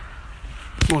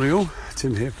Morning all,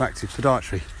 Tim here from Active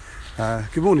Podiatry.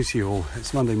 Good morning to you all.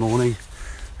 It's Monday morning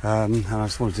and I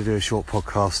just wanted to do a short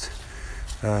podcast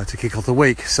to kick off the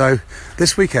week. So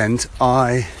this weekend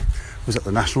I was at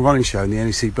the National Running Show in the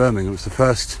NEC Birmingham. It was the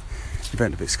first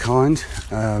event of its kind.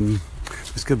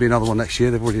 There's going to be another one next year.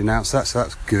 They've already announced that, so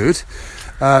that's good.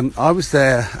 I was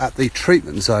there at the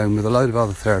treatment zone with a load of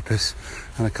other therapists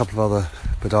and a couple of other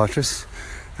podiatrists,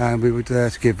 and we were there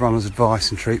to give runners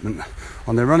advice and treatment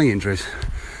on their running injuries.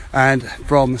 And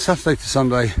from Saturday to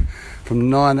Sunday, from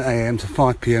 9 a.m. to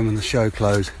 5 p.m. when the show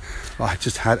closed, I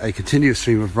just had a continuous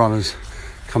stream of runners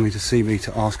coming to see me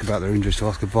to ask about their injuries, to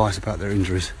ask advice about their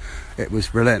injuries. It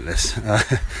was relentless. We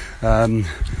had to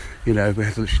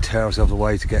literally tear ourselves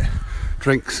away to get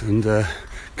drinks and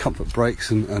comfort breaks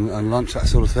and lunch, that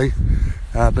sort of thing.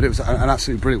 But it was an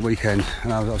absolutely brilliant weekend,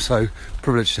 and I was so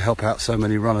privileged to help out so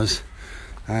many runners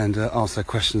and answer their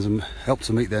questions and help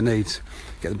to meet their needs,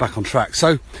 get them back on track.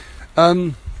 So,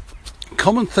 common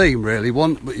theme really,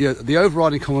 the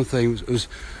overriding common theme was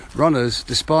runners,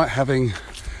 despite having,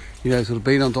 sort of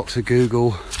been on Dr.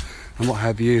 Google and what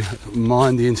have you,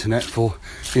 mined the internet for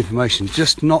information,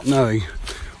 just not knowing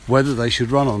whether they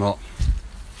should run or not.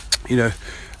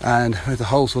 And the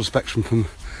whole sort of spectrum from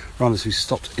runners who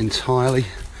stopped entirely,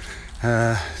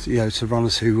 to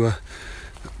runners who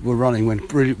were running when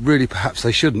really perhaps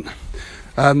they shouldn't.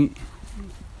 One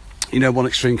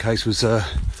extreme case was one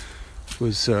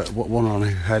runner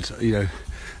who had,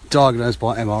 diagnosed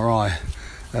by MRI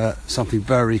something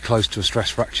very close to a stress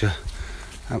fracture,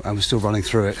 and was still running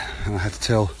through it. And I had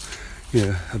to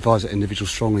advise that individual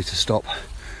strongly to stop.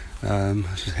 She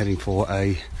was heading for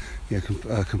a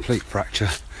complete fracture,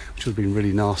 which would have been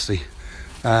really nasty.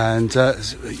 And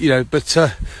the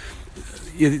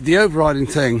overriding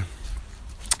thing,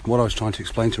 what I was trying to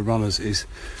explain to runners is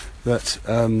that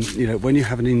when you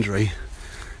have an injury,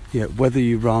 whether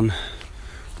you run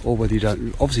or whether you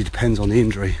don't, obviously depends on the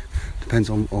injury, depends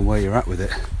on where you're at with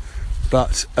it.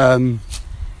 But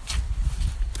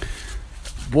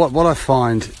what I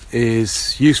find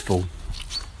is useful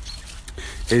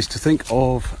is to think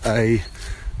of a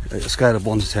scale of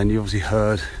 1 to 10. You obviously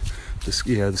heard the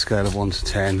scale of 1 to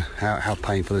 10. How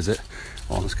painful is it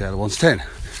on a scale of 1 to 10?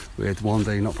 With 1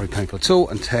 being not very painful at all,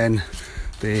 and 10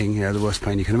 being the worst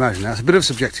pain you can imagine. Now, it's a bit of a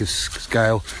subjective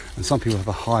scale, and some people have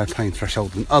a higher pain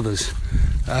threshold than others.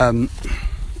 But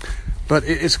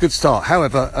it's a good start.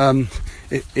 However,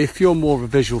 if you're more of a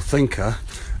visual thinker,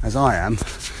 as I am,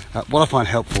 what I find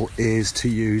helpful is to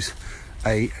use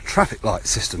a traffic light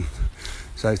system.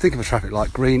 So think of a traffic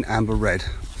light: green, amber, red.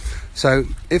 So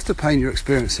if the pain you're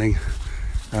experiencing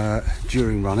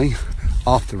during running,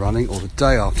 after running, or the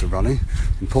day after running,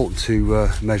 important to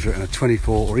measure it in a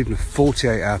 24 or even a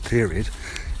 48 hour period.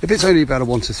 If it's only about a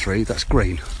 1 to 3, that's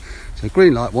green. So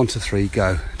green light, 1 to 3,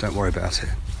 go, don't worry about it.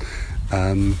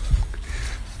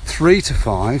 3 to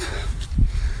 5,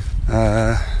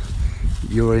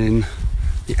 you're in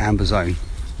the amber zone.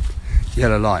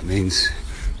 Yellow light means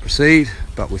proceed,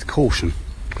 but with caution.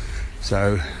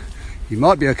 So you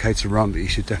might be okay to run, but you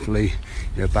should definitely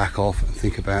back off and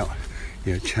think about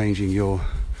changing your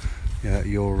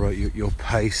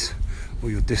pace or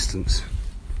your distance.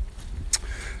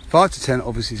 5 to 10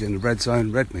 obviously is in the red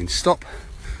zone. Red means stop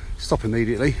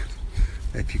immediately.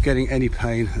 If you're getting any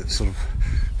pain at sort of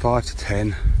 5 to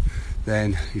 10,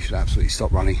 then you should absolutely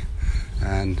stop running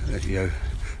and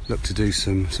look to do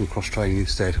some cross training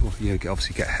instead, or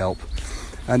obviously get help.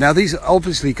 And now these are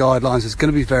obviously guidelines. There's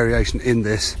going to be variation in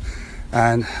this,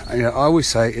 and I always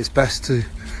say it's best to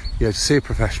see a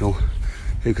professional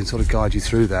who can sort of guide you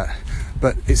through that.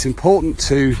 But it's important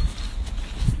to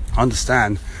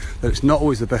understand that it's not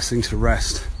always the best thing to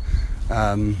rest.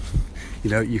 You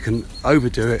can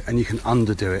overdo it and you can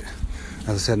underdo it, as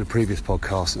I said in a previous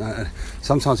podcast.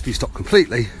 Sometimes if you stop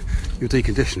completely, you'll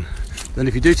decondition. Then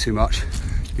if you do too much,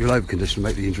 you'll overcondition and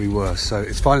make the injury worse. So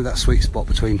it's finding that sweet spot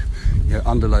between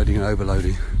underloading and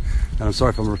overloading. And I'm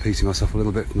sorry if I'm repeating myself a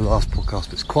little bit from the last podcast,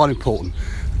 but it's quite important.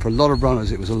 For a lot of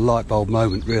runners, it was a light bulb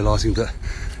moment, realising that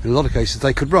in a lot of cases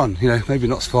they could run, maybe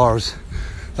not as far as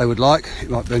they would like.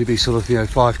 It might only be sort of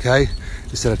 5k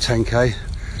instead of 10k,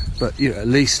 but at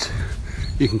least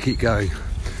you can keep going.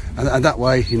 And that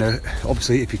way,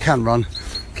 obviously if you can run,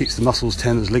 keeps the muscles,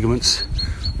 tendons, ligaments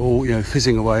all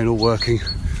fizzing away and all working.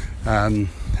 And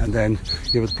then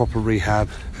with proper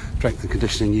rehab, strength and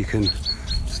conditioning, you can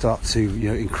start to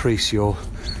increase your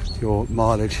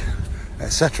mileage,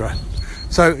 etc.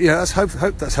 So let's hope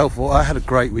that's helpful. I had a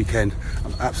great weekend.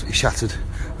 I'm absolutely shattered.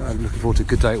 I'm looking forward to a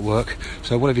good day at work.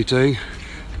 So whatever you're doing,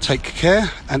 take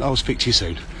care, and I'll speak to you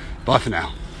soon. Bye for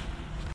now.